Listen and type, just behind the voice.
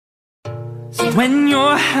So when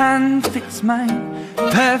your hand fits mine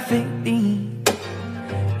perfectly,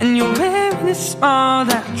 and you're wearing a smile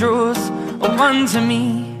that draws a one to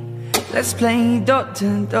me, let's play dot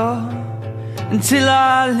to dot until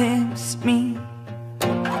our lips meet.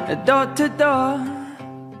 Dot to dot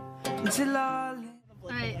until our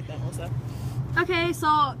lips meet. Okay, so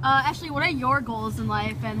Ashley, what are your goals in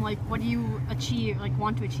life, and like what do you achieve, like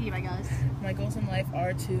want to achieve, I guess? My goals in life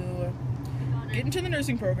are to get into the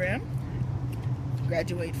nursing program,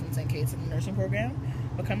 graduate from St. Kate's in the nursing program,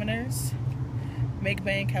 become a nurse, make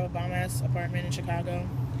bank, have a bomb-ass apartment in Chicago,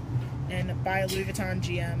 and buy a Louis Vuitton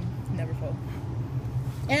GM, never full,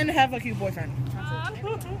 and have a cute boyfriend.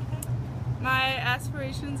 My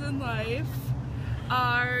aspirations in life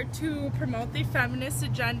are to promote the feminist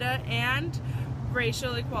agenda and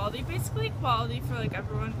racial equality, basically equality for like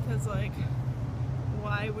everyone, because like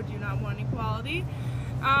why would you not want equality?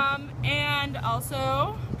 And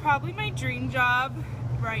also probably my dream job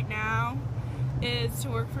right now is to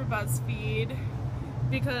work for BuzzFeed,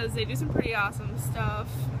 because they do some pretty awesome stuff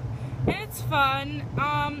and it's fun.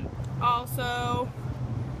 Also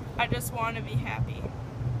I just want to be happy.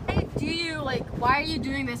 Do you like, why are you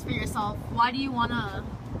doing this for yourself? Why do you want to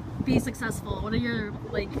be successful? What are your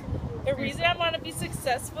like the reason I want to be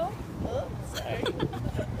successful? Oh, sorry.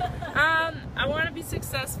 I want to be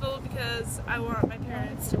successful because I want my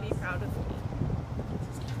parents to be proud of me,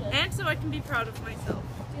 and so I can be proud of myself.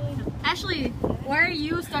 Ashley, why are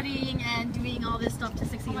you studying and doing all this stuff to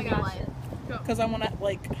succeed in your life? Because I want to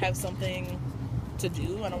like have something to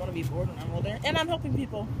do. I don't want to be bored when I'm older, and I'm helping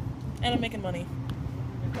people, and I'm making money.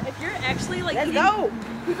 If you're actually like, let's go.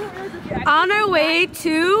 On our way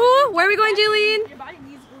to, where are we going, Julian? Your body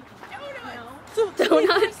needs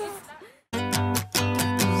Donuts.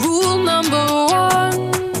 Rule number one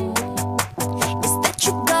is that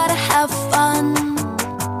you gotta have fun.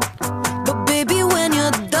 But baby, when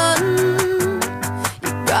you're done,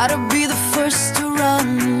 you gotta be the first to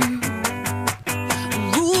run.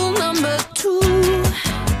 Rule number two,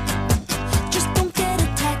 just don't get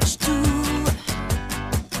attached to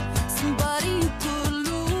somebody